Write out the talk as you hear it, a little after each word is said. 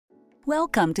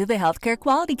Welcome to the Healthcare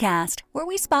Quality Cast, where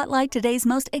we spotlight today's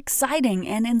most exciting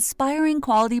and inspiring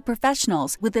quality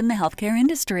professionals within the healthcare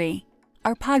industry.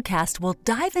 Our podcast will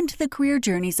dive into the career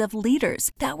journeys of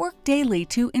leaders that work daily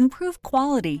to improve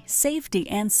quality, safety,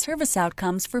 and service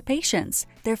outcomes for patients,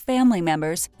 their family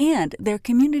members, and their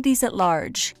communities at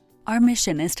large. Our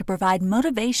mission is to provide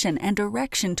motivation and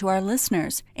direction to our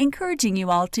listeners, encouraging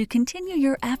you all to continue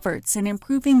your efforts in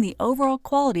improving the overall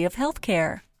quality of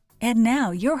healthcare. And now,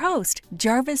 your host,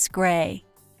 Jarvis Gray.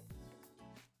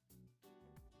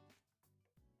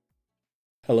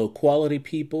 Hello, quality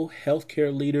people,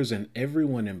 healthcare leaders, and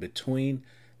everyone in between.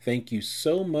 Thank you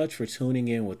so much for tuning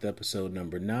in with episode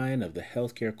number 9 of the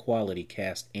Healthcare Quality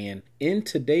Cast. And in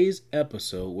today's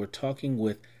episode, we're talking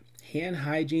with hand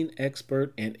hygiene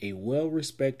expert and a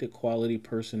well-respected quality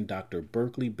person, Dr.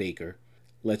 Berkley Baker.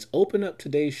 Let's open up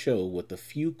today's show with a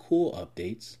few cool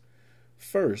updates.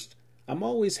 First, I'm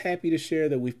always happy to share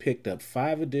that we've picked up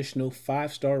 5 additional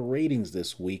 5-star ratings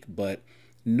this week, but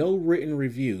no written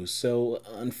reviews, so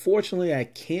unfortunately I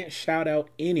can't shout out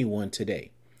anyone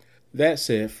today. That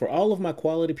said, for all of my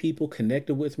quality people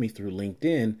connected with me through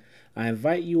LinkedIn, I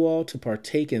invite you all to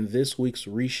partake in this week's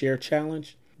Reshare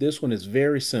Challenge. This one is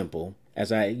very simple.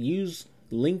 As I use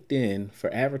LinkedIn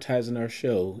for advertising our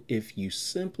show, if you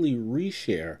simply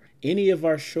reshare any of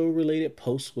our show-related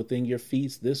posts within your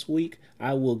feeds this week,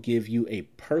 I will give you a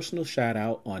personal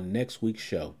shout-out on next week's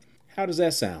show. How does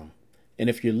that sound? And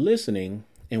if you're listening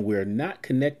and we're not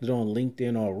connected on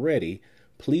LinkedIn already,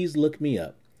 please look me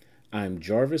up. I'm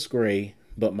Jarvis Gray,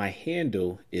 but my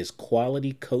handle is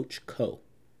Quality Coach Co.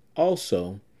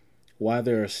 Also, while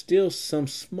there are still some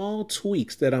small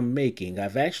tweaks that I'm making,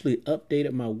 I've actually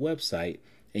updated my website,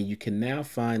 and you can now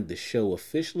find the show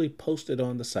officially posted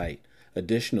on the site.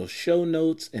 Additional show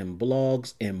notes and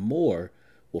blogs and more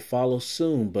will follow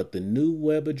soon, but the new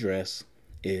web address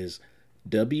is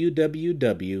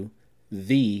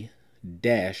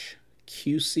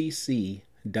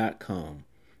www.the-qcc.com.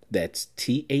 That's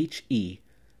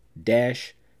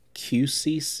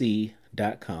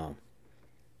the-qcc.com.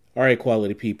 All right,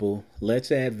 quality people,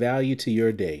 let's add value to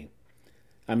your day.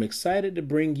 I'm excited to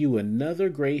bring you another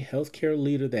great healthcare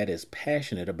leader that is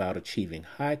passionate about achieving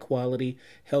high-quality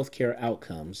healthcare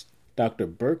outcomes. Dr.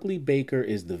 Berkley Baker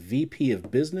is the VP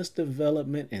of Business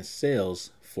Development and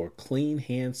Sales for Clean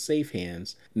Hands, Safe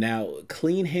Hands. Now,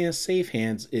 Clean Hands, Safe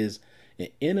Hands is an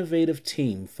innovative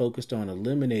team focused on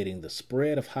eliminating the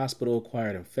spread of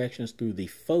hospital-acquired infections through the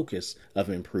focus of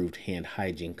improved hand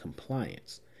hygiene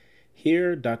compliance.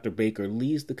 Here, Dr. Baker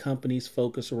leads the company's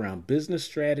focus around business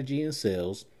strategy and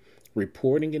sales,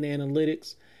 reporting and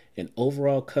analytics, and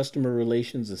overall customer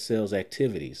relations and sales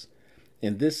activities.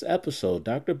 In this episode,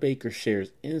 Dr. Baker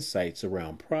shares insights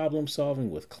around problem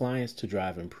solving with clients to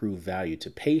drive improved value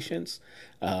to patients,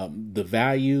 the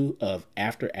value of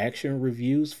after-action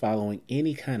reviews following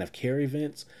any kind of care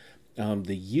events,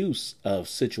 the use of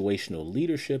situational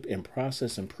leadership and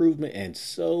process improvement, and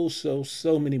so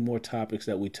many more topics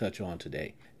that we touch on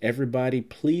today. Everybody,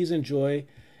 please enjoy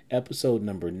episode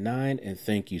number 9, and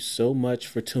thank you so much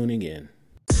for tuning in.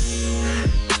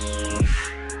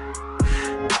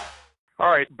 All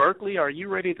right, Berkley, are you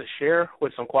ready to share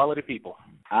with some quality people?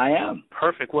 I am.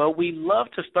 Perfect. Well, we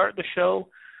love to start the show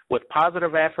with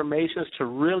positive affirmations to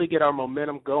really get our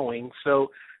momentum going. So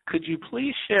could you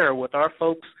please share with our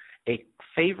folks a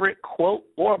favorite quote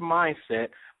or mindset,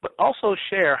 but also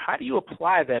share how do you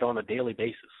apply that on a daily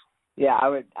basis? Yeah, I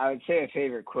would say a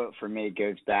favorite quote for me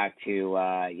goes back to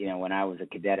when I was a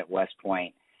cadet at West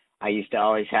Point. I used to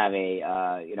always have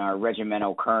our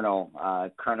regimental colonel,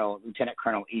 Lieutenant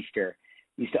Colonel Easter,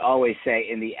 used to always say,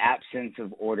 "In the absence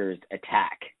of orders,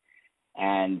 attack."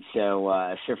 And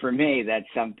so for me, that's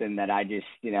something that I just,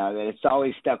 that it's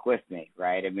always stuck with me,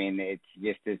 right? I mean, it's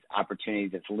just this opportunity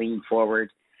to lean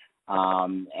forward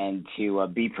and to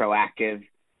be proactive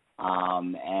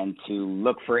and to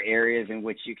look for areas in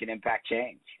which you can impact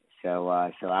change. So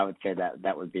I would say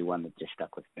that would be one that just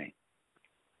stuck with me.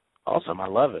 Awesome. I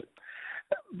love it.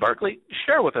 Berkley,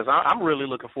 share with us. I'm really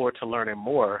looking forward to learning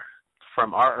more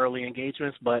from our early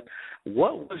engagements, but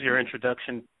what was your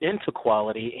introduction into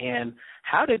quality, and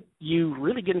how did you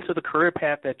really get into the career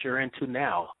path that you're into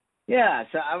now? Yeah,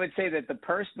 so I would say that the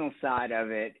personal side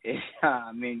of it is,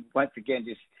 once again,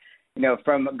 just,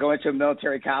 from going to a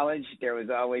military college, there was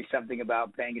always something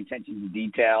about paying attention to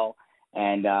detail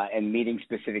and meeting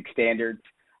specific standards.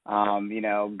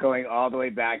 Going all the way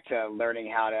back to learning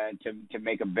how to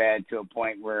make a bed to a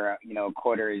point where, a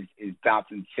quarter is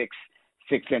bouncing six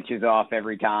inches off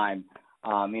every time.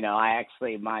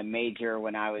 My major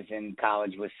when I was in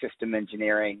college was system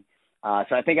engineering.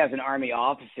 So I think as an Army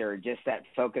officer, just that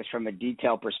focus from a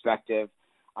detail perspective,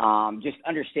 just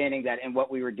understanding that in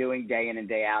what we were doing day in and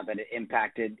day out, that it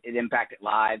impacted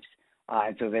lives.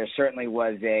 And so there certainly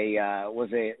was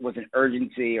an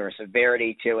urgency or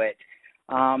severity to it.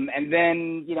 And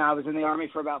then, I was in the Army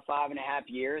for about 5.5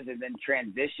 years and then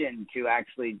transitioned to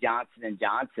actually Johnson &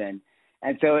 Johnson.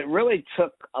 And so it really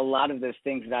took a lot of those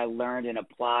things that I learned and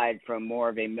applied from more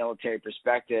of a military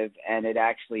perspective, and it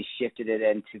actually shifted it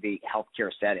into the healthcare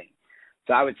setting.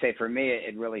 So I would say for me,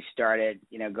 it really started,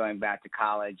 going back to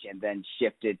college and then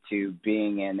shifted to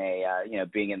being in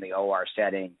the OR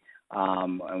setting,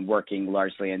 and working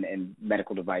largely in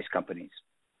medical device companies.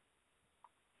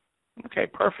 Okay,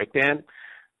 perfect. And,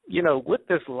 with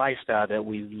this lifestyle that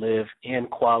we live in,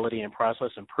 quality and process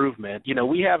improvement,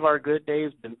 we have our good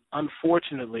days, but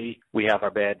unfortunately, we have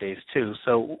our bad days too.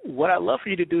 So what I'd love for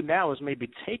you to do now is maybe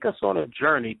take us on a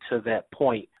journey to that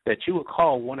point that you would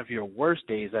call one of your worst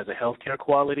days as a healthcare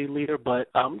quality leader, but,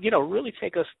 really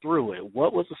take us through it.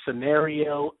 What was the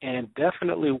scenario, and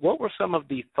definitely what were some of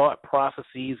the thought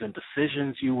processes and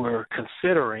decisions you were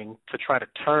considering to try to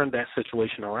turn that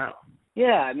situation around?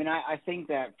 Yeah, I think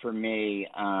that for me,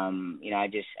 I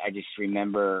just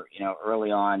remember,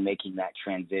 early on making that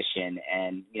transition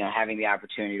and, having the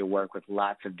opportunity to work with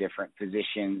lots of different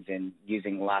physicians and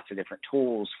using lots of different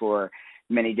tools for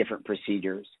many different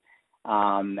procedures.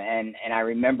 And I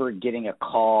remember getting a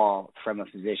call from a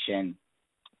physician,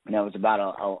 it was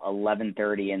about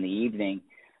 11:30 in the evening.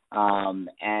 And,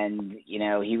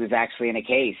 he was actually in a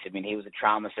case. He was a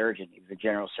trauma surgeon. He was a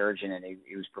general surgeon, and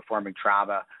he was performing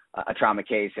a trauma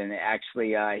case. And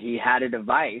actually, he had a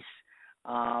device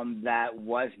that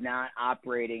was not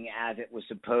operating as it was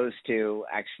supposed to,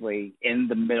 actually in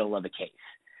the middle of a case.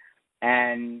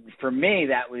 And for me,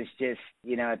 that was just,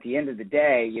 at the end of the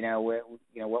day,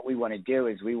 what we want to do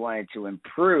is we wanted to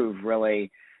improve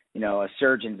really, a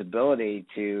surgeon's ability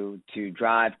to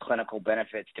drive clinical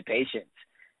benefits to patients.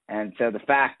 And so the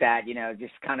fact that,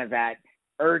 just kind of that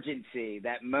urgency,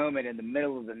 that moment in the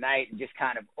middle of the night, and just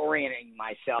kind of orienting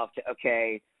myself to,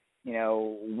 okay,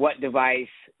 what device,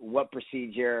 what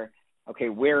procedure, okay,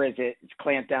 where is it? It's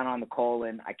clamped down on the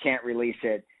colon. I can't release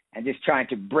it. And just trying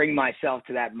to bring myself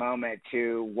to that moment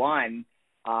to, one,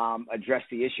 address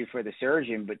the issue for the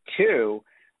surgeon, but two,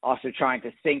 also trying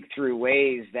to think through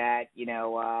ways that,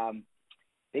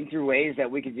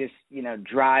 we could just,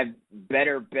 drive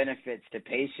better benefits to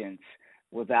patients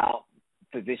without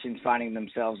physicians finding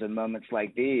themselves in moments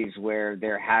like these where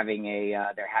they're having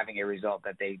a result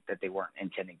that they weren't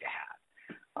intending to have.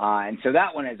 And so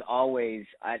that one is always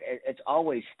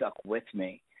stuck with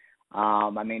me.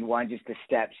 One, just the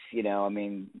steps,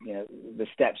 the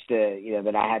steps to,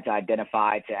 that I had to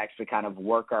identify to actually kind of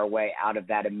work our way out of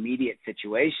that immediate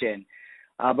situation.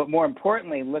 But more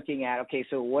importantly, looking at, okay,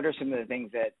 so what are some of the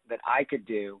things that I could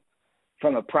do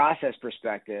from a process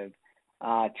perspective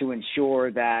to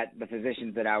ensure that the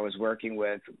physicians that I was working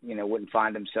with, wouldn't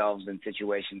find themselves in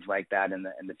situations like that in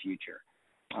the future.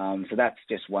 So that's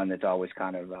just one that's always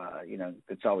kind of,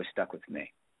 that's always stuck with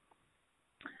me.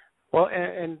 Well,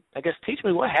 and I guess teach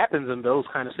me what happens in those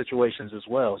kind of situations as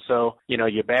well. So,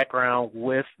 your background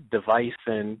with device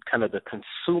and kind of the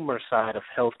consumer side of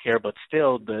healthcare, but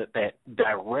still that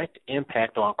direct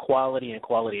impact on quality and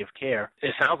quality of care.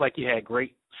 It sounds like you had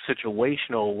great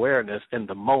situational awareness in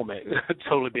the moment,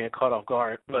 totally being caught off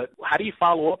guard. But how do you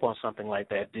follow up on something like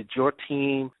that? Did your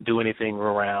team do anything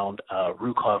around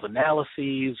root cause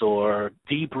analyses or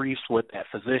debriefs with that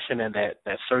physician and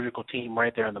that surgical team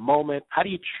right there in the moment? How do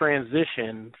you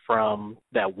transition from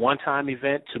that one-time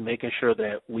event to making sure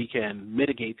that we can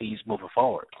mitigate these moving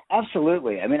forward?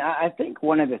 Absolutely. I think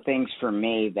one of the things for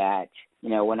me that,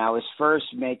 when I was first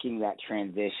making that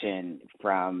transition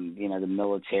from, the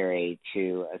military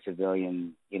to a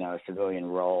civilian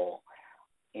role,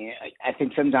 I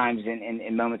think sometimes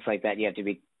in moments like that, you have to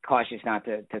be cautious not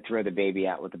to throw the baby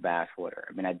out with the bathwater.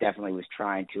 I definitely was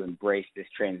trying to embrace this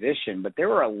transition, but there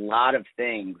were a lot of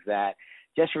things that,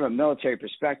 just from a military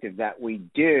perspective, that we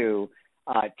do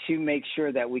to make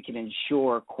sure that we can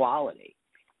ensure quality.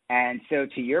 And so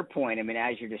to your point,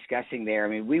 as you're discussing there,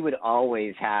 we would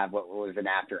always have what was an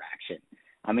after action.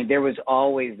 There was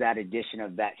always that addition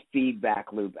of that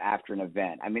feedback loop after an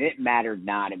event. It mattered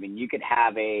not. You could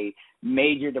have a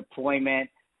major deployment,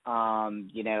 where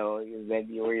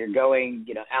you're going,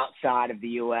 outside of the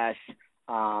U.S.,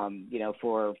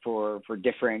 for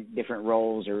different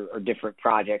roles or different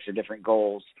projects or different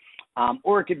goals.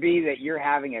 Or it could be that you're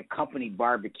having a company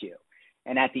barbecue.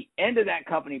 And at the end of that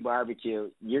company barbecue,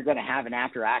 you're going to have an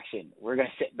after action. We're going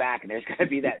to sit back and there's going to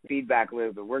be that feedback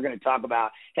loop. And we're going to talk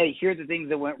about, hey, here's the things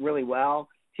that went really well.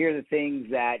 Here are the things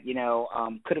that,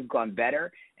 could have gone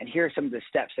better. And here are some of the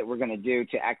steps that we're going to do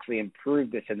to actually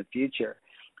improve this in the future.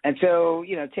 And so,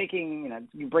 you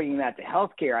bringing that to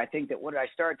healthcare, I think that what I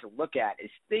started to look at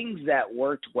is things that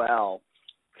worked well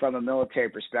from a military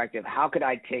perspective. How could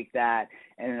I take that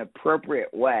in an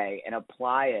appropriate way and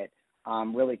apply it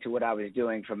really to what I was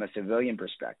doing from a civilian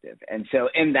perspective? And so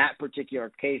in that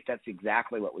particular case, that's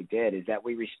exactly what we did, is that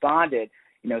we responded,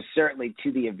 certainly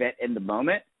to the event in the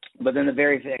moment. But then the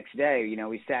very next day,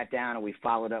 we sat down and we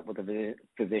followed up with a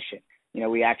physician.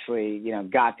 We actually,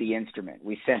 got the instrument.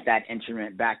 We sent that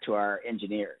instrument back to our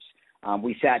engineers.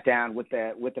 We sat down with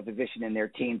the physician and their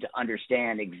team to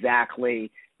understand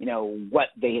exactly, what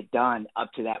they had done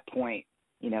up to that point,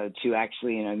 to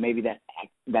actually, maybe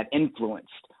that influenced,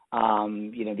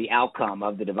 the outcome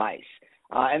of the device.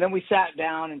 And then we sat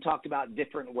down and talked about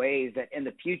different ways that in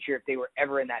the future, if they were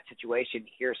ever in that situation,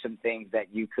 here's some things that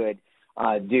you could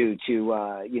do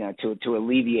to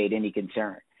alleviate any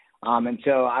concern. And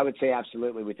so I would say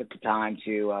absolutely we took the time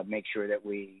to make sure that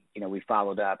we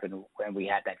followed up and we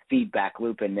had that feedback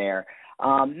loop in there,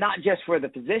 not just for the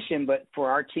physician, but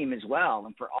for our team as well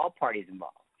and for all parties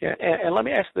involved. Yeah, and let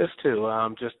me ask this too,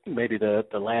 just maybe the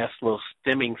last little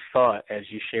stemming thought as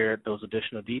you shared those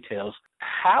additional details.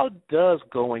 How does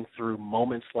going through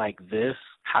moments like this,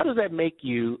 how does that make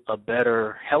you a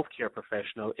better healthcare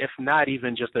professional, if not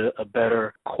even just a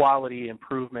better quality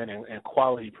improvement and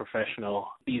quality professional?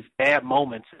 These bad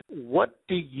moments, what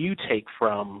do you take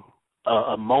from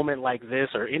a moment like this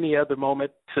or any other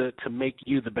moment to make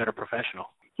you the better professional?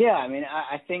 Yeah,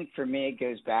 I think for me it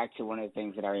goes back to one of the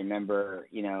things that I remember,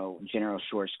 General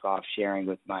Schwarzkopf sharing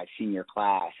with my senior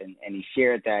class, and he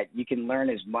shared that you can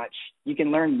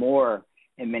learn more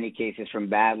in many cases from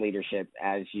bad leadership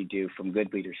as you do from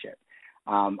good leadership.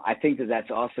 I think that that's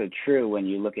also true when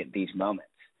you look at these moments,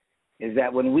 is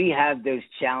that when we have those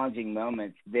challenging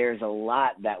moments, there's a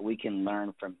lot that we can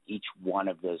learn from each one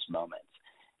of those moments.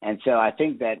 And so I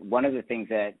think that one of the things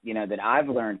that, that I've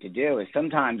learned to do is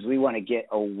sometimes we want to get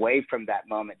away from that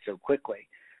moment so quickly.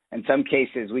 In some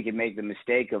cases, we can make the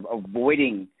mistake of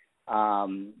avoiding,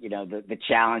 the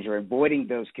challenge or avoiding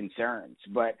those concerns.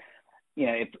 But,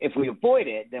 if we avoid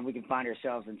it, then we can find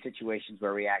ourselves in situations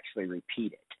where we actually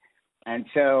repeat it. And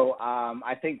so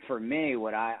I think for me,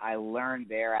 what I learned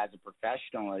there as a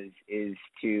professional is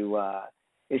to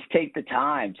take the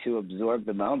time to absorb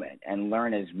the moment and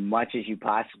learn as much as you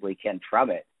possibly can from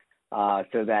it,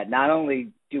 so that not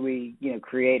only do we,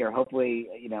 create or hopefully,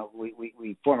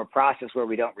 we form a process where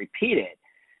we don't repeat it,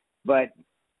 but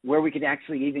where we can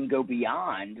actually even go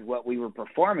beyond what we were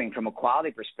performing from a quality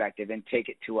perspective and take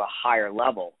it to a higher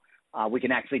level. We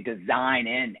can actually design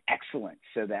in excellence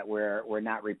so that we're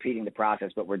not repeating the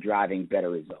process, but we're driving better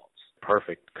results.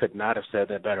 Perfect. Could not have said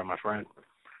that better, my friend.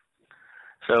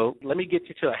 So let me get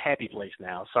you to a happy place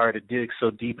now. Sorry to dig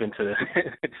so deep into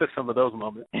some of those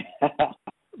moments.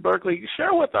 Berkley,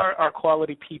 share with our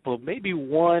quality people maybe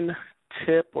one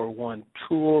tip or one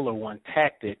tool or one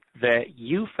tactic that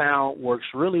you found works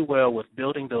really well with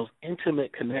building those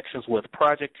intimate connections with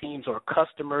project teams or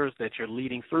customers that you're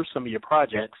leading through some of your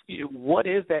projects. What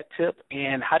is that tip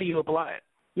and how do you apply it?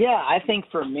 Yeah, I think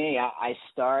for me, I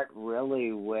start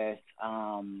really with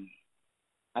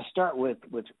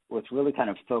really kind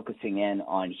of focusing in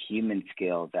on human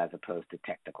skills as opposed to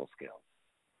technical skills.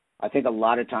 I think a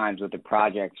lot of times with the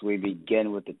projects, we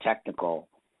begin with the technical,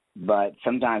 but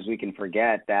sometimes we can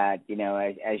forget that,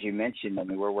 as you mentioned,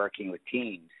 we're working with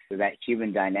teams, so that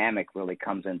human dynamic really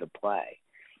comes into play.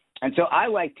 And so I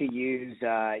like to use,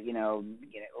 a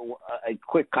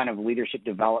quick kind of leadership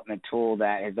development tool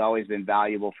that has always been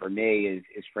valuable for me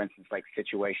is for instance, like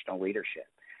situational leadership,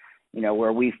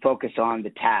 where we focus on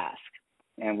the task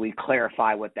and we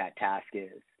clarify what that task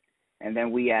is. And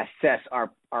then we assess our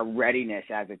readiness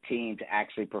as a team to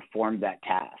actually perform that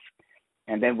task.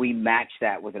 And then we match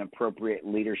that with an appropriate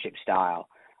leadership style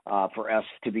for us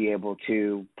to be able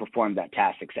to perform that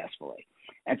task successfully.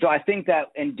 And so I think that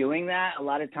in doing that, a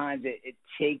lot of times it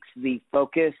takes the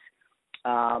focus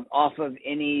off of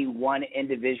any one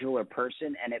individual or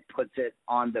person, and it puts it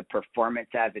on the performance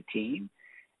as a team.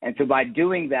 And so by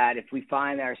doing that, if we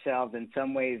find ourselves in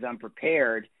some ways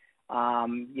unprepared,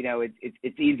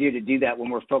 it's easier to do that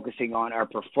when we're focusing on our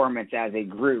performance as a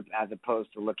group, as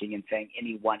opposed to looking and saying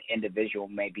any one individual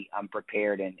may be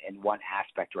unprepared in one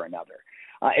aspect or another.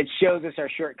 It shows us our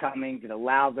shortcomings. It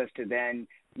allows us to then,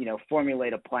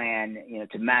 formulate a plan,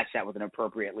 to match that with an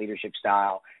appropriate leadership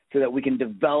style so that we can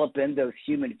develop in those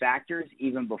human factors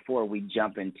even before we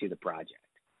jump into the project.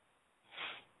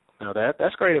 Now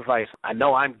that's great advice. I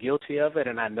know I'm guilty of it,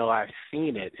 and I know I've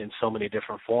seen it in so many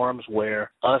different forms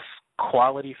where us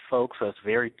quality folks, us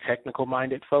very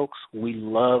technical-minded folks, we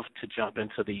love to jump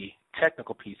into the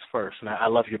technical piece first. And I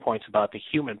love your points about the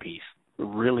human piece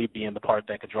really being the part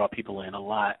that could draw people in a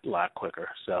lot quicker.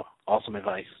 So awesome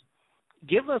advice.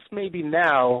 Give us maybe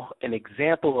now an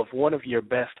example of one of your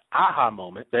best aha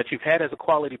moments that you've had as a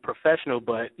quality professional,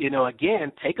 but,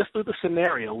 again, take us through the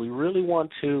scenario. We really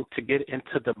want to get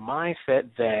into the mindset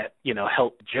that,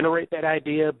 helped generate that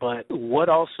idea, but what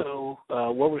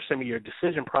were some of your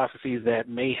decision processes that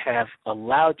may have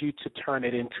allowed you to turn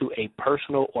it into a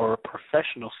personal or a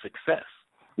professional success?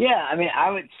 Yeah, I mean,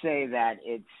 I would say that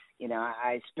it's,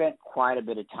 I spent quite a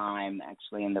bit of time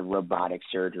actually in the robotic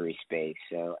surgery space.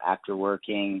 So after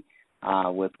working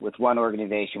with one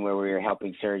organization where we were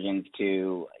helping surgeons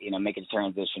to, make a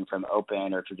transition from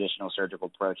open or traditional surgical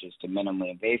approaches to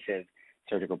minimally invasive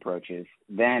surgical approaches,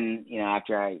 then,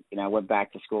 after I went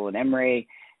back to school at Emory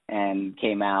and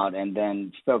came out and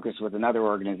then focused with another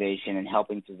organization in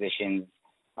helping physicians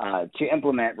to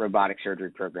implement robotic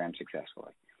surgery programs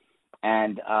successfully.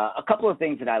 And a couple of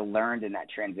things that I learned in that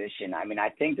transition, I mean, I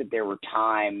think that there were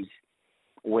times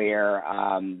where,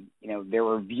 there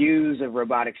were views of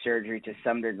robotic surgery to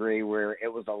some degree where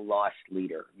it was a lost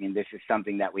leader. I mean, this is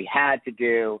something that we had to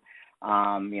do.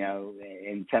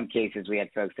 In some cases we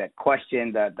had folks that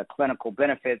questioned the clinical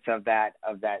benefits of that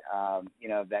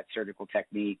surgical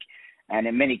technique. And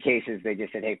in many cases they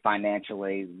just said, hey,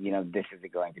 financially, this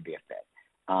isn't going to be a fit.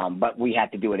 But we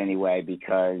had to do it anyway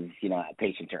because,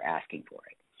 patients are asking for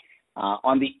it.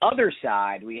 On the other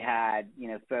side, we had,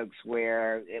 folks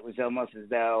where it was almost as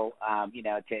though,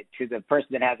 to the person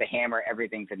that has a hammer,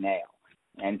 everything's a nail.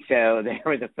 And so there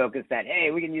was a focus that,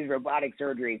 hey, we can use robotic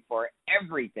surgery for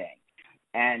everything.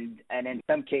 And in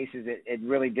some cases, it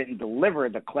really didn't deliver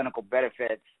the clinical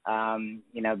benefits,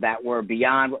 that were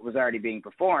beyond what was already being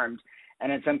performed.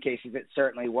 And in some cases, it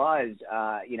certainly was,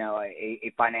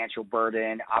 a financial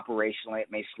burden. Operationally,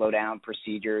 it may slow down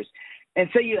procedures. And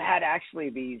so you had actually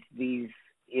these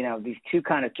two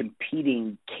kind of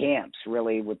competing camps,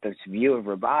 really, with this view of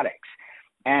robotics.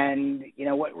 And,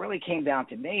 what really came down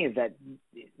to me is that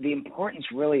the importance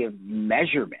really of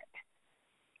measurement.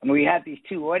 I mean, we had these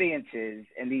two audiences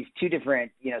and these two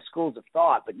different, schools of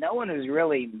thought, but no one was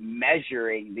really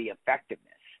measuring the effectiveness.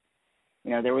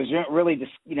 There was really,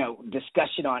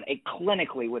 discussion on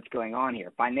clinically what's going on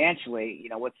here. Financially,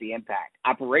 what's the impact?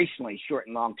 Operationally, short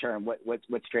and long term,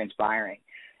 what's transpiring?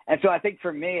 And so I think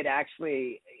for me, it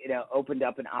actually, opened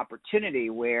up an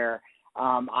opportunity where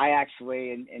I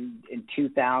actually in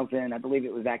 2000, I believe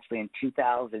it was actually in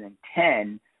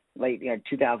 2010, late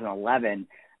 2011,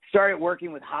 started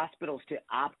working with hospitals to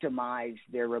optimize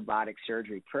their robotic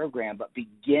surgery program, but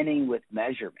beginning with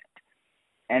measurement.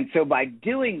 And so by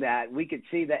doing that, we could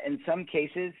see that in some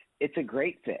cases it's a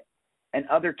great fit. In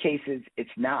other cases, it's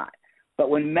not. But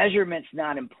when measurement's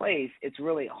not in place, it's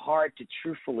really hard to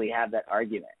truthfully have that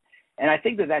argument. And I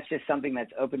think that that's just something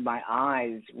that's opened my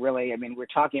eyes, really. I mean, we're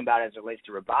talking about it as it relates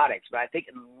to robotics, but I think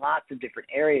in lots of different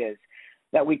areas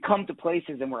that we come to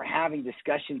places and we're having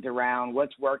discussions around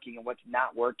what's working and what's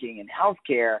not working in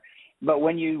healthcare. But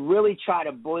when you really try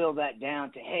to boil that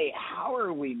down to, hey, how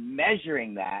are we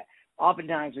measuring that?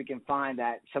 Oftentimes we can find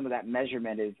that some of that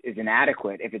measurement is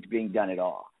inadequate if it's being done at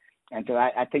all. And so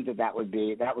I think that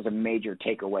was a major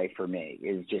takeaway for me,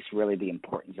 is just really the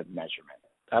importance of measurement.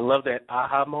 I love that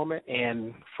aha moment,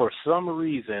 and for some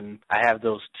reason, I have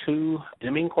those two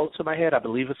Deming quotes in my head. I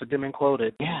believe it's a Deming quote.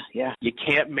 Yeah. You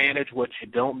can't manage what you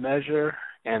don't measure,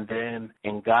 and then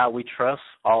in God we trust,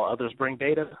 all others bring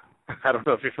data. I don't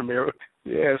know if you're familiar with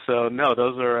it. Yeah, so no,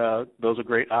 those are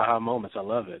great aha moments. I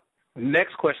love it.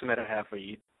 Next question that I have for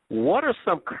you. What are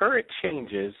some current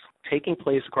changes taking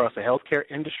place across the healthcare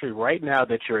industry right now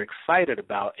that you're excited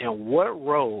about, and what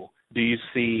role do you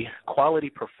see quality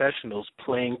professionals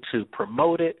playing to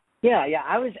promote it? Yeah.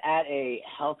 I was at a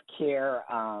healthcare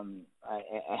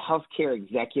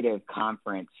executive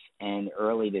conference in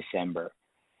early December,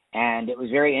 and it was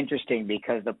very interesting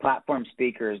because the platform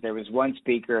speakers, there was one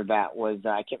speaker that was,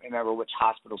 I can't remember which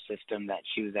hospital system that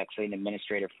she was actually an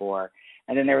administrator for.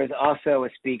 And then there was also a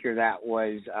speaker that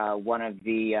was one of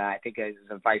the, I think it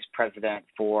was a vice president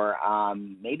for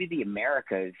maybe the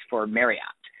Americas for Marriott.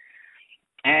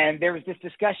 And there was this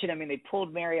discussion. I mean, they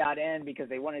pulled Marriott in because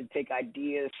they wanted to take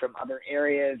ideas from other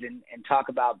areas and talk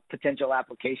about potential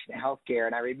application to healthcare.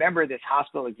 And I remember this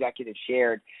hospital executive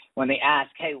shared when they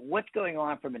asked, hey, what's going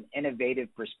on from an innovative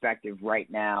perspective right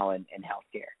now in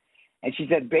healthcare? And she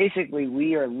said, basically,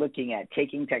 we are looking at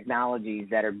taking technologies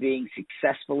that are being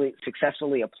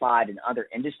successfully applied in other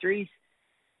industries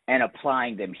and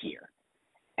applying them here.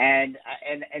 And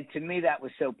to me, that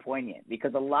was so poignant,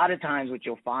 because a lot of times what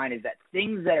you'll find is that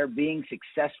things that are being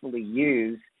successfully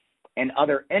used in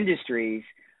other industries,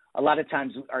 a lot of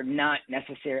times are not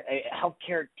necessary.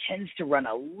 Healthcare tends to run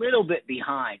a little bit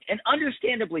behind, and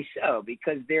understandably so,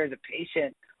 because there's a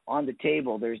patient on the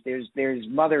table. There's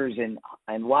mothers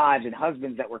and wives and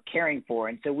husbands that we're caring for,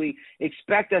 and so we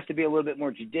expect us to be a little bit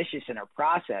more judicious in our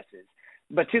processes.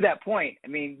 But to that point, I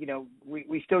mean,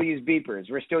 we still use beepers.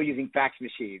 We're still using fax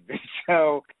machines.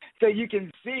 So you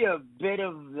can see a bit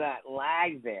of that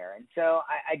lag there. And so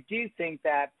I do think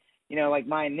that, like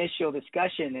my initial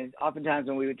discussion is oftentimes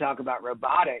when we would talk about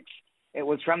robotics, it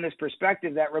was from this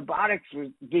perspective that robotics was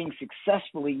being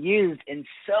successfully used in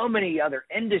so many other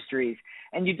industries.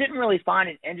 And you didn't really find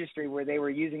an industry where they were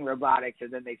using robotics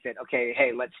and then they said, okay,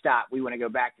 hey, let's stop. We want to go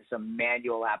back to some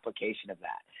manual application of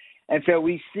that. And so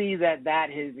we see that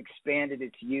has expanded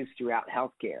its use throughout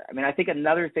healthcare. I mean, I think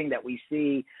another thing that we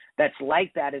see that's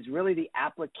like that is really the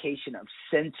application of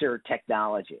sensor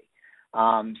technology.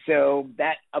 So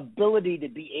that ability to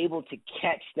be able to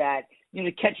catch that,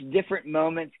 to catch different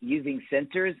moments using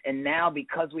sensors. And now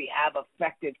because we have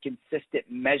effective, consistent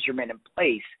measurement in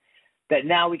place, that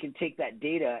now we can take that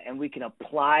data and we can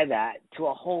apply that to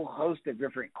a whole host of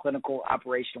different clinical,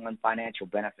 operational, and financial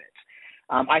benefits.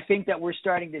 I think that we're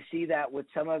starting to see that with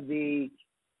some of the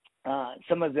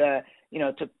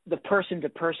the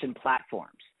person-to-person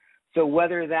platforms. So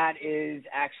whether that is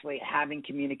actually having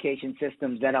communication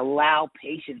systems that allow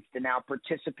patients to now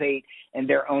participate in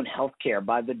their own healthcare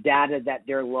by the data that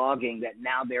they're logging that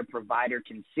now their provider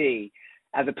can see,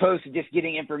 as opposed to just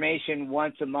getting information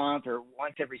once a month or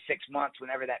once every 6 months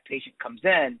whenever that patient comes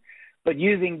in, but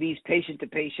using these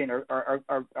patient-to-patient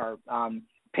or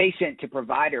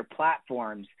patient-to-provider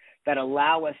platforms that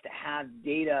allow us to have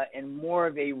data in more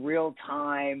of a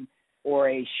real-time or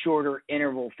a shorter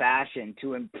interval fashion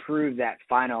to improve that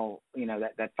final,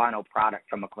 that final product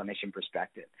from a clinician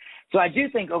perspective. So I do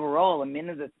think overall, many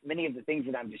of the things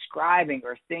that I'm describing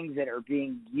are things that are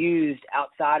being used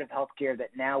outside of healthcare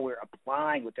that now we're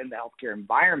applying within the healthcare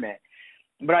environment.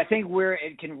 But I think what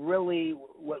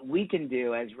we can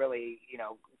do as really,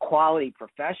 quality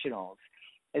professionals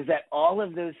is that all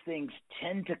of those things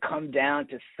tend to come down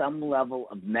to some level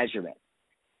of measurement.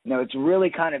 It's really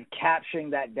kind of capturing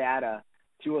that data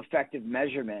through effective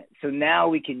measurement. So now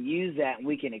we can use that and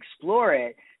we can explore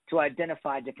it to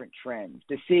identify different trends,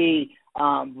 to see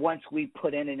once we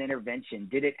put in an intervention,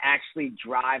 did it actually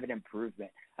drive an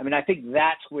improvement? I mean, I think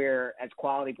that's where, as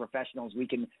quality professionals, we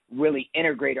can really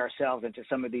integrate ourselves into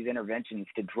some of these interventions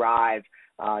to drive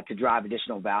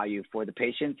additional value for the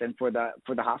patients and for the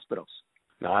hospitals.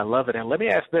 No, I love it. And let me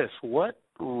ask this, what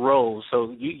role,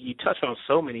 so you touched on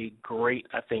so many great,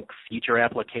 I think, future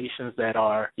applications that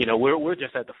are, we're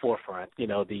just at the forefront,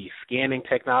 the scanning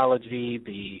technology,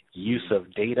 the use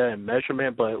of data and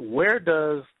measurement, but where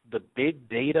does the big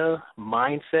data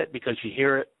mindset, because you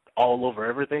hear it all over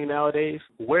everything nowadays,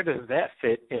 where does that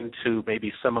fit into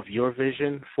maybe some of your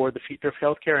vision for the future of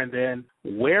healthcare? And then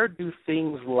where do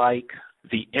things like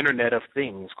the Internet of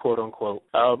Things, quote unquote,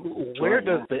 where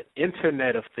does the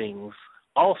Internet of Things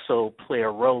also play a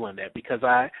role in that? Because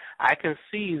I can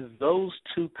see those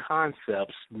two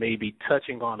concepts maybe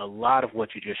touching on a lot of what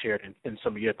you just shared in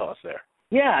some of your thoughts there.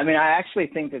 Yeah, I mean, I actually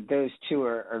think that those two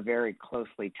are very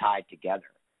closely tied together.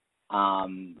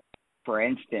 For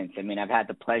instance, I mean, I've had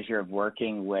the pleasure of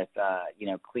working with,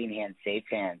 Clean Hands, Safe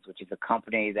Hands, which is a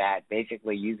company that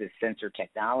basically uses sensor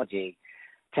technology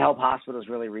to help hospitals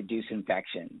really reduce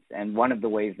infections. And one of the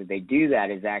ways that they do that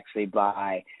is actually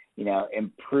by,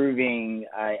 improving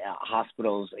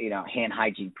hospitals, hand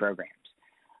hygiene programs.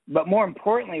 But more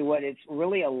importantly, what it's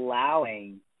really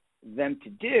allowing them to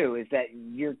do is that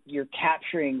you're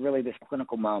capturing really this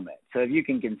clinical moment. So if you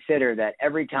can consider that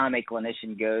every time a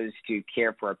clinician goes to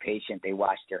care for a patient, they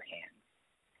wash their hands.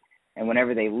 And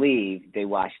whenever they leave, they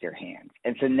wash their hands.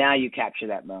 And so now you capture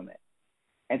that moment.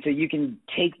 And so you can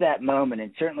take that moment,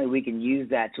 and certainly we can use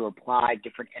that to apply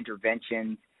different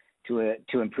interventions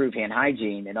to improve hand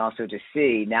hygiene, and also to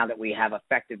see, now that we have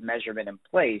effective measurement in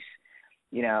place,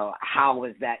 how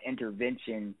is that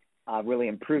intervention really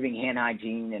improving hand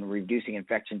hygiene and reducing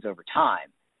infections over time.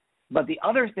 But the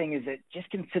other thing is that just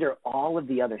consider all of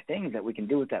the other things that we can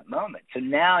do with that moment. So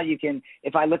now you can,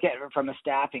 if I look at it from a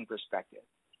staffing perspective,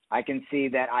 I can see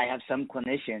that I have some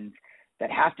clinicians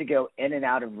that have to go in and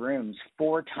out of rooms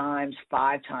 4 times,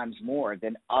 5 times more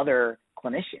than other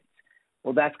clinicians.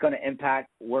 Well, that's going to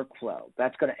impact workflow.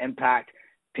 That's going to impact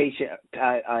patient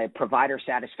provider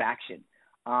satisfaction.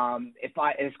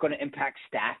 It's going to impact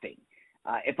staffing.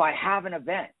 If I have an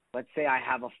event, let's say I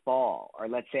have a fall, or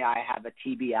let's say I have a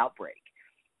TB outbreak,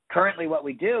 currently what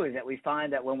we do is that we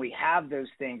find that when we have those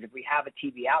things, if we have a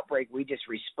TB outbreak, we just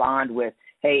respond with,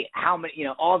 hey, how many,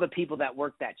 all the people that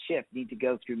work that shift need to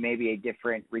go through maybe a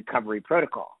different recovery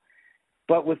protocol.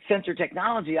 But with sensor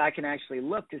technology, I can actually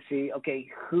look to see, okay,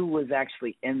 who was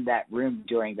actually in that room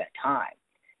during that time.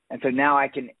 And so now I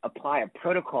can apply a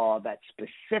protocol that's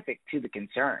specific to the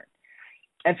concern.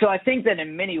 And so I think that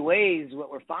in many ways what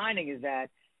we're finding is that,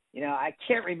 I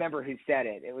can't remember who said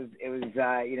it. It was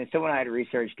someone I had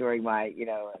researched during my,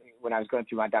 when I was going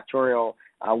through my doctoral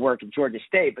work at Georgia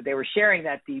State, but they were sharing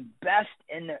that the best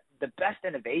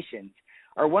innovations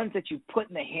are ones that you put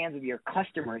in the hands of your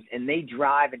customers and they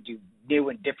drive and do new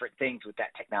and different things with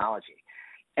that technology.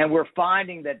 And we're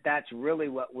finding that that's really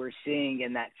what we're seeing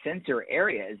in that sensor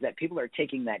area, is that people are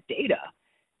taking that data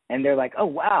and they're like, oh,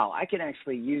 wow, I can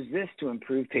actually use this to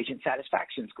improve patient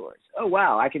satisfaction scores. Oh,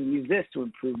 wow, I can use this to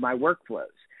improve my workflows.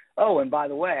 Oh, and by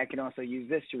the way, I can also use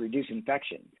this to reduce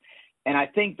infections. And I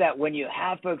think that when you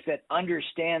have folks that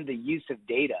understand the use of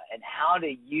data and how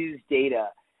to use data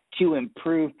to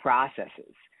improve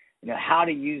processes, how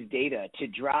to use data to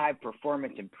drive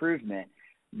performance improvement,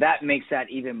 that makes that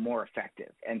even more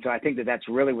effective. And so I think that that's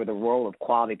really where the role of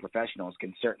quality professionals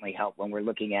can certainly help when we're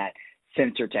looking at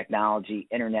sensor technology,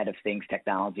 Internet of Things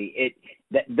technology.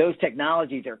 Those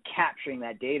technologies are capturing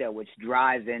that data, which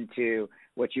drives into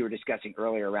what you were discussing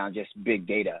earlier around just big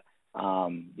data,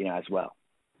 as well.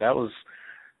 That was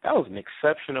an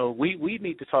exceptional. We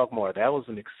need to talk more. That was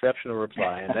an exceptional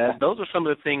reply, and those are some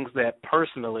of the things that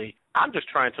personally I'm just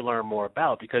trying to learn more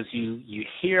about, because you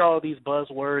hear all these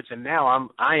buzzwords, and now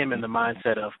I am in the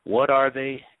mindset of what are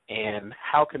they and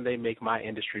how can they make my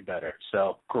industry better.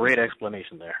 So great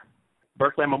explanation there.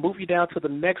 Berkley, I'm going to move you down to the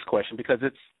next question, because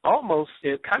it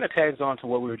kind of tags on to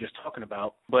what we were just talking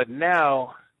about, but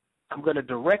now I'm going to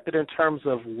direct it in terms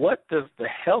of what does the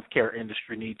healthcare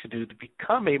industry need to do to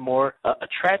become a more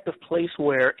attractive place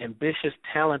where ambitious,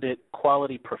 talented,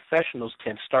 quality professionals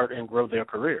can start and grow their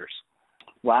careers?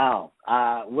 Wow.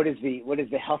 What does the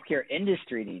healthcare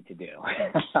industry need to do?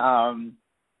 I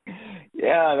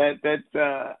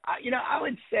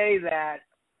would say that,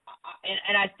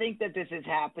 and I think that this is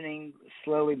happening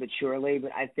slowly but surely,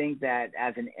 but I think that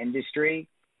as an industry,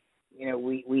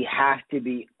 we have to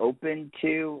be open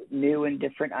to new and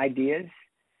different ideas.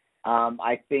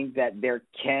 I think that there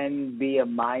can be a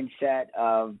mindset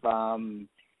of,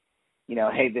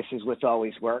 hey, this is what's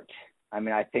always worked. I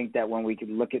mean, I think that when we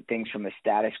can look at things from a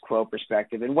status quo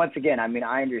perspective, and once again, I mean,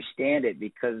 I understand it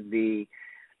because the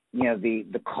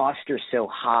costs are so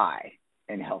high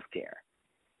in healthcare.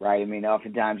 Right. I mean,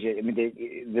 oftentimes,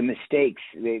 the mistakes,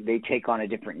 they take on a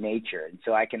different nature. And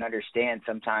so I can understand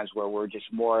sometimes where we're just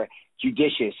more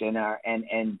judicious in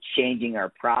and changing our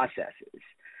processes.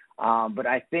 But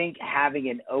I think having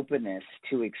an openness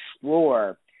to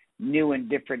explore new and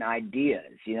different ideas,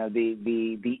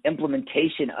 the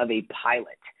implementation of a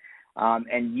pilot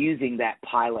and using that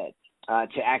pilot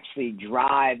to actually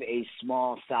drive a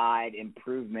small side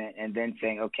improvement and then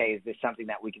saying, okay, is this something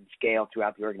that we can scale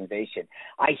throughout the organization?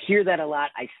 I hear that a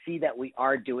lot. I see that we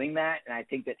are doing that. And I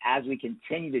think that as we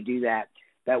continue to do that,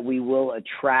 that we will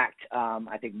attract,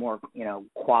 I think, more,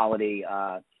 quality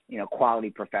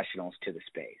professionals to the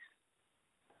space.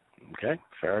 Okay,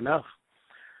 fair enough.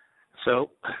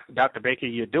 So, Dr. Baker,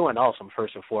 you're doing awesome,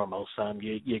 first and foremost.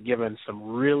 You're giving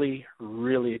some really,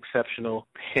 really exceptional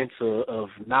hints of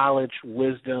knowledge,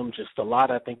 wisdom, just a lot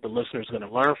I think the listeners are going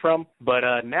to learn from. But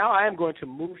now I am going to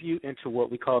move you into what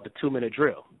we call the 2-minute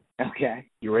drill. Okay.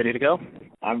 You ready to go?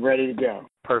 I'm ready to go.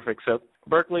 Perfect. So,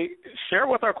 Berkley, share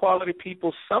with our quality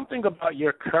people something about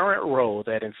your current role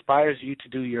that inspires you to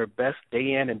do your best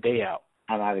day in and day out.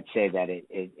 I would say that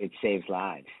it saves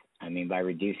lives. I mean, by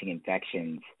reducing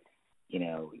infections,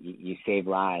 you save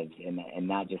lives, and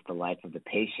not just the life of the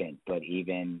patient, but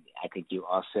even I think you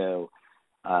also,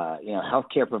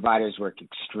 healthcare providers work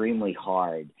extremely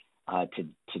hard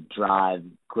to drive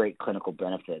great clinical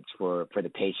benefits for the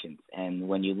patients. And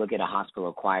when you look at a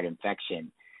hospital-acquired infection,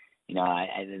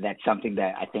 that's something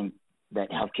that I think that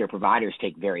healthcare providers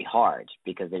take very hard,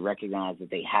 because they recognize that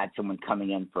they had someone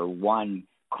coming in for one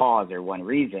cause or one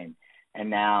reason, and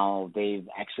now they've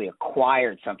actually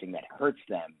acquired something that hurts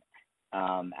them.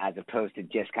 As opposed to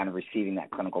just kind of receiving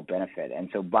that clinical benefit. And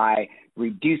so by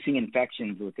reducing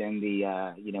infections within the,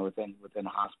 within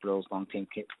hospitals, long-term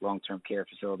care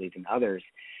facilities and others,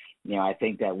 I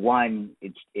think that one,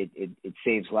 it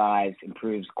saves lives,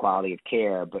 improves quality of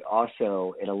care, but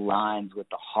also it aligns with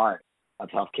the heart of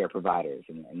healthcare providers,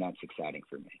 and that's exciting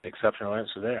for me. Exceptional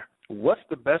answer there. What's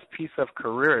the best piece of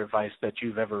career advice that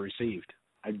you've ever received?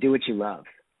 Do what you love.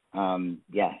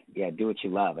 Do what you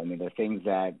love. I mean, there are things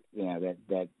that,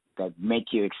 that that make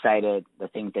you excited, the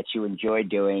things that you enjoy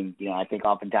doing. You know, I think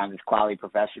oftentimes as quality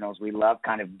professionals, we love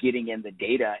kind of getting in the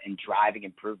data and driving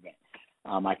improvement.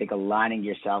 I think aligning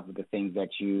yourself with the things that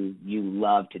you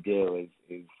love to do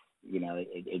is you know,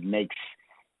 it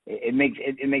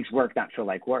makes work not feel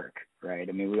like work, right?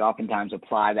 I mean, we oftentimes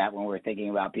apply that when we're thinking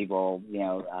about people, you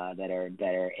know, that are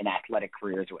in athletic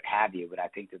careers or what have you. But I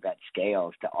think that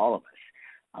scales to all of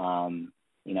us.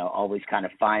 You know, always kind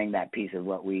of finding that piece of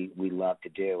what we love to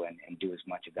do and do as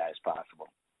much of that as possible.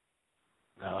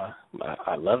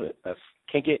 I love it.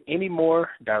 Can't get any more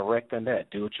direct than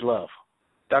that. Do what you love.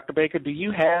 Dr. Baker, do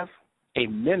you have a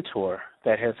mentor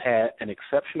that has had an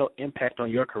exceptional impact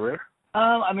on your career?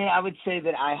 I mean, I would say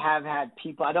that I have had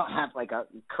people. I don't have like I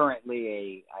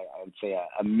would say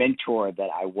a mentor that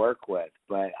I work with,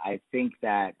 but I think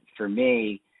that for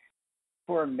me,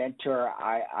 for a mentor,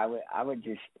 I would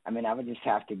just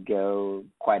have to go,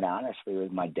 quite honestly,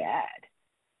 with my dad.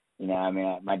 You know, I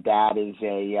mean, my dad is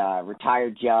a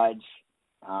retired judge,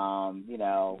 you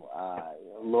know,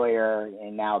 lawyer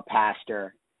and now a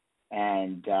pastor.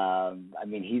 And, I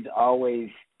mean, he's always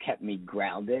kept me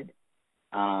grounded,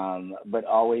 but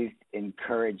always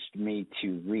encouraged me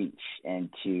to reach and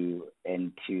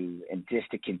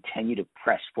just to continue to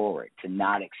press forward, to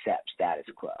not accept status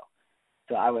quo.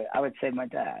 So I would say my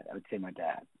dad.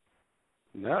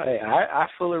 No, I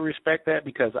fully respect that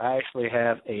because I actually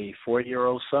have a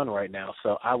 4-year-old son right now.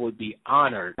 So I would be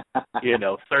honored, you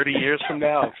know, 30 years from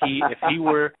now if he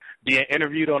were being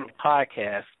interviewed on a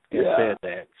podcast and said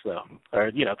that. So,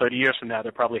 or, you know, 30 years from now,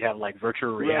 they'll probably have like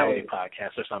virtual reality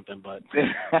podcasts or something. But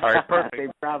all right, perfect. They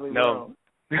probably will.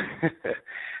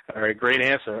 All right, great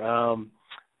answer.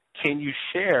 Can you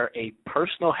share a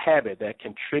personal habit that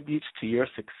contributes to your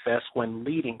success when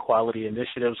leading quality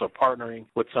initiatives or partnering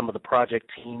with some of the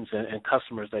project teams and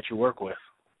customers that you work with?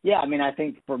 Yeah, I mean, I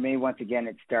think for me, once again,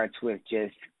 it starts with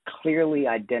just clearly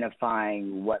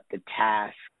identifying what the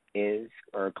task is,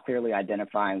 or clearly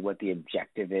identifying what the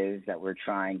objective is that we're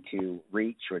trying to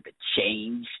reach, or the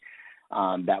change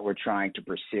that we're trying to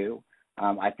pursue.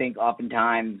 I think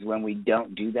oftentimes when we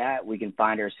don't do that, we can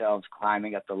find ourselves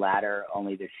climbing up the ladder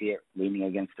only to see it leaning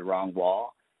against the wrong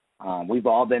wall. We've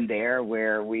all been there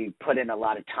where we put in a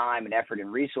lot of time and effort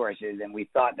and resources, and we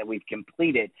thought that we've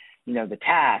completed, you know, the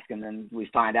task, and then we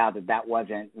find out that that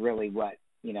wasn't really what,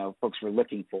 you know, folks were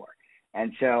looking for.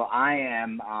 And so I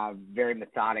am very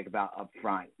methodic about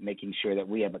upfront making sure that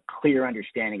we have a clear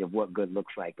understanding of what good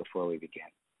looks like before we begin.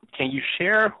 Can you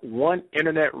share one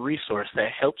internet resource that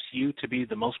helps you to be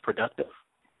the most productive?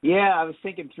 Yeah, I was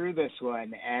thinking through this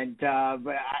one, and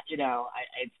but you know,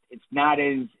 it's not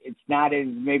as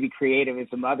maybe creative as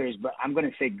some others, but I'm going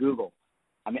to say Google.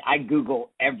 I mean, I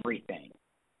Google everything.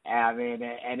 I mean,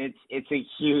 and it's a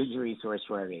huge resource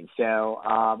for me. So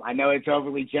I know it's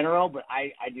overly general, but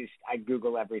I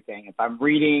Google everything. If I'm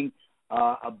reading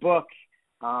a book,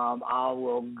 I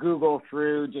will Google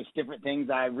through just different things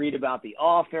I read about the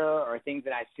author or things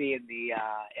that I see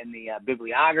in the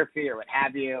bibliography or what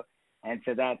have you. And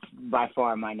so that's by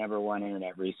far my number one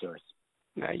internet resource.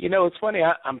 Now, you know, it's funny.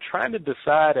 I'm trying to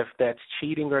decide if that's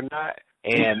cheating or not,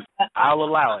 and I'll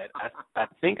allow it. I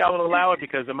think I will allow it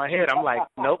because in my head I'm like,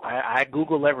 nope, I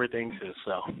Google everything too.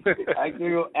 So I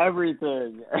Google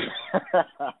everything.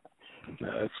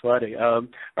 That's funny. All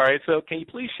right, so can you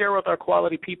please share with our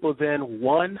quality people then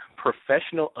one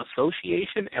professional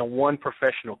association and one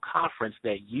professional conference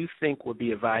that you think would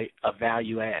be a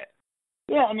value add?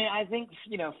 Yeah, I mean, I think,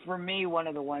 you know, for me, one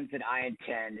of the ones that I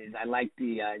attend is I like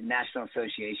the National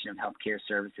Association of Healthcare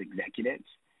Service Executives.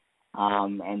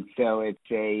 And so it's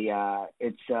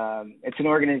an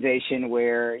organization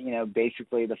where, you know,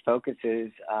 basically the focus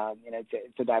is, you know,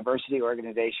 it's a diversity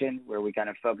organization where we kind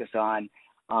of focus on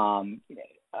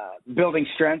building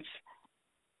strengths,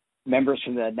 members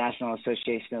from the National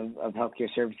Association of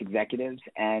Healthcare Service Executives,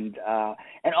 and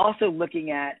also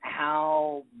looking at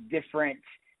how different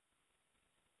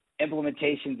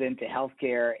implementations into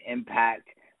healthcare impact,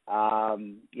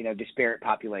 you know, disparate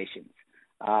populations.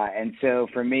 And so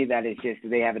for me, that is just,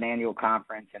 they have an annual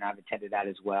conference, and I've attended that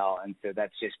as well. And so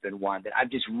that's just been one that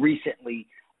I've just recently,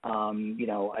 you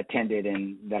know, attended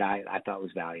and that I thought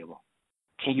was valuable.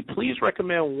 Can you please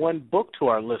recommend one book to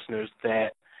our listeners that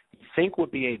you think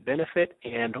would be a benefit,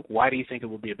 and why do you think it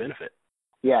would be a benefit?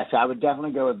 Yeah, so I would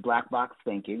definitely go with Black Box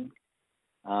Thinking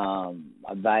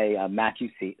by Matthew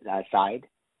Syed.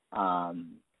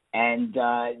 And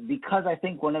because I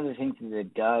think one of the things that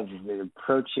it does is it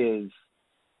approaches,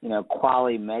 you know,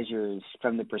 quality measures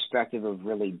from the perspective of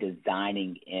really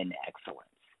designing in excellence.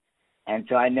 And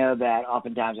so I know that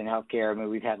oftentimes in healthcare, I mean,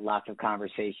 we've had lots of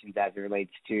conversations as it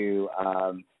relates to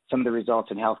some of the results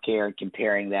in healthcare and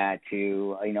comparing that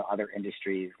to, other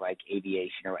industries like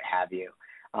aviation or what have you.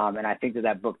 And I think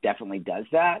that book definitely does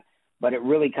that, but it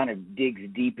really kind of digs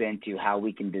deep into how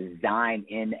we can design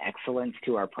in excellence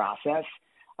to our process,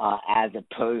 as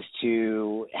opposed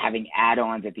to having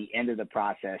add-ons at the end of the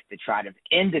process to try to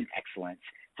end in excellence.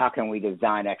 How can we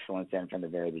design excellence in from the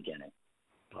very beginning?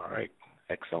 All right.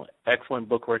 Excellent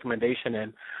book recommendation.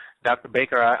 And Dr.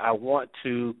 Baker, I want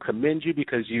to commend you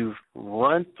because you've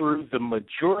run through the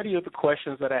majority of the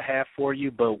questions that I have for you,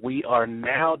 but we are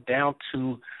now down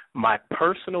to my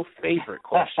personal favorite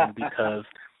question because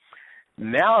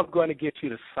now I'm going to get you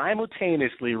to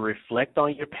simultaneously reflect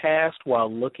on your past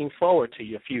while looking forward to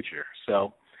your future.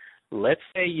 So let's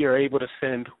say you're able to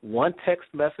send one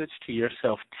text message to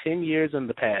yourself 10 years in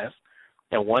the past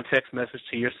and one text message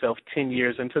to yourself 10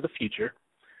 years into the future.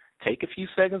 Take a few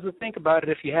seconds to think about it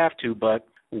if you have to, but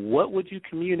what would you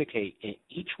communicate in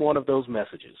each one of those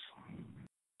messages?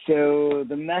 So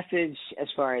the message, as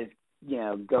far as,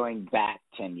 going back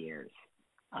 10 years,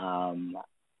 I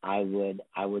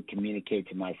would communicate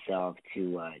to myself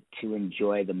to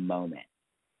enjoy the moment.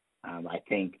 I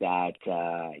think that,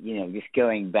 just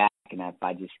going back, and if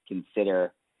I just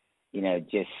consider,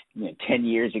 10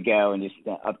 years ago and just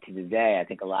up to today, I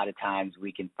think a lot of times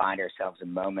we can find ourselves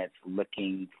in moments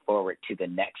looking forward to the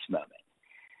next moment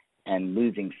and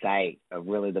losing sight of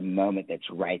really the moment that's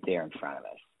right there in front of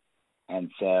us. And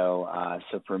so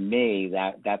for me,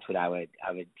 that's what I would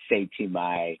say to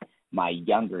my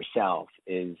younger self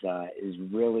is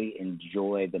really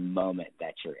enjoy the moment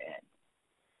that you're in.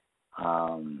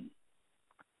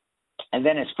 And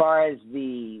then as far as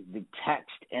the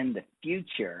text in the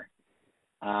future,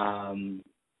 I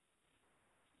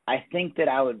think that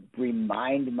I would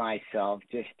remind myself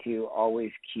just to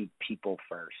always keep people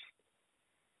first.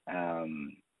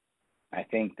 I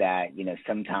think that,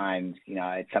 sometimes,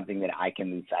 it's something that I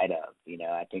can lose sight of.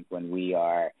 I think when we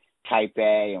are type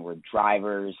A and we're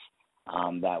drivers,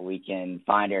 that we can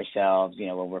find ourselves,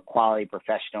 when we're quality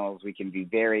professionals, we can be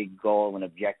very goal and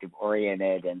objective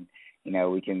oriented, and,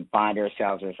 we can find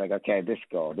ourselves as like, okay, this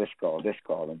goal, and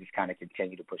just kind of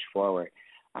continue to push forward.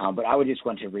 But I would just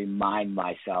want to remind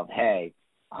myself, hey,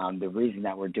 the reason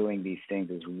that we're doing these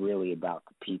things is really about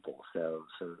the people. So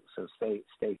stay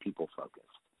people focused.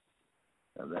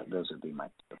 So those would be my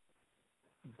two.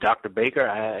 Dr. Baker,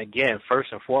 again,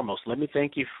 first and foremost, let me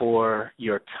thank you for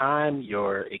your time,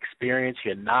 your experience,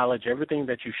 your knowledge, everything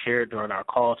that you shared during our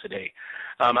call today.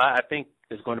 I think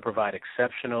is going to provide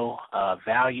exceptional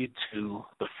value to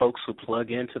the folks who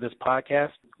plug into this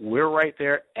podcast. We're right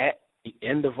there at the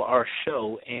end of our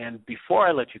show, and before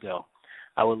I let you go,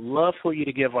 I would love for you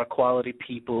to give our quality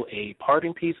people a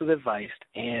parting piece of advice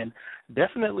and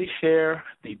definitely share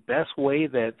the best way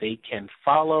that they can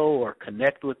follow or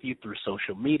connect with you through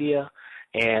social media,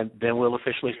 and then we'll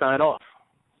officially sign off.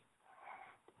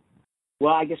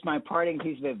 Well, I guess my parting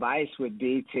piece of advice would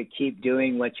be to keep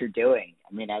doing what you're doing.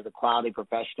 I mean, as a quality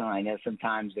professional, I know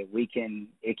sometimes that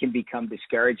it can become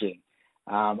discouraging.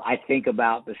 I think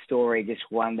about the story, just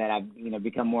one that I've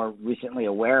become more recently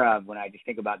aware of when I just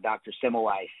think about Dr.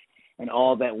 Semmelweis and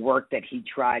all that work that he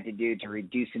tried to do to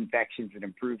reduce infections and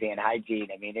improve hand hygiene.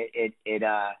 I mean,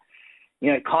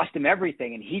 it cost him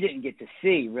everything, and he didn't get to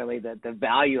see really the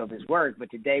value of his work.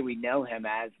 But today we know him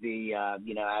as the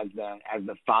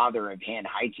father of hand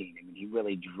hygiene. I mean, he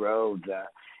really drove the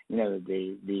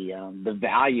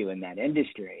value in that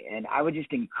industry. And I would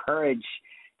just encourage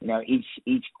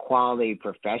each quality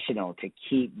professional to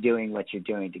keep doing what you're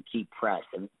doing, to keep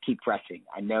pressing.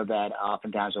 I know that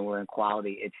oftentimes when we're in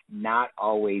quality, it's not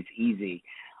always easy.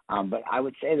 But I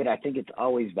would say that I think it's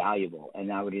always valuable,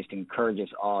 and I would just encourage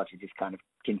us all to just kind of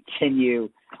continue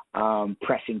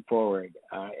pressing forward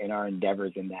in our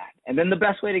endeavors in that. And then the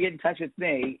best way to get in touch with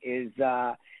me is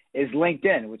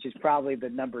LinkedIn, which is probably the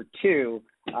number 2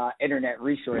 internet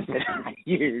resource that I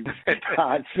use.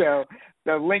 So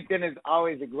LinkedIn is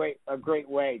always a great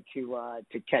way to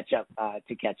catch up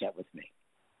with me.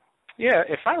 Yeah,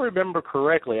 if I remember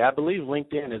correctly, I believe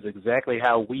LinkedIn is exactly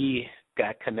how we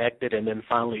got connected and then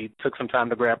finally took some time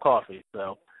to grab coffee.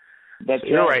 So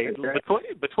you're right.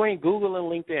 Between Google and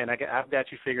LinkedIn, I've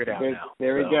got you figured out now.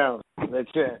 There we go. That's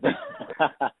it.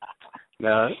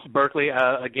 Berkley,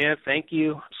 again, thank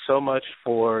you so much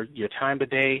for your time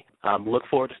today. Look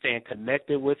forward to staying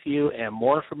connected with you and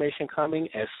more information coming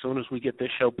as soon as we get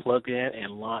this show plugged in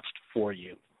and launched for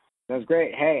you. That's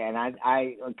great. Hey, and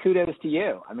I kudos to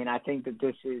you. I mean, I think that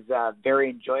this is very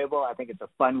enjoyable. I think it's a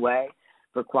fun way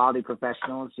for quality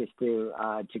professionals just to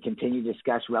continue to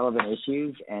discuss relevant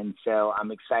issues. And so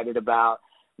I'm excited about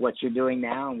what you're doing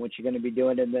now and what you're going to be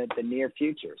doing in the near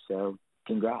future. So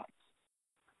congrats.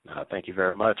 Thank you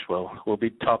very much. Well, we'll be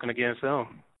talking again soon.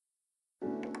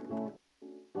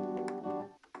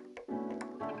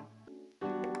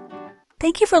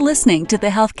 Thank you for listening to the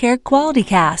Healthcare Quality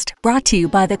Cast, brought to you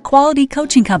by the Quality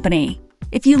Coaching Company.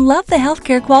 If you love the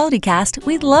Healthcare Quality Cast,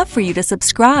 we'd love for you to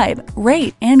subscribe,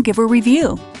 rate, and give a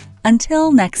review.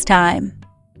 Until next time.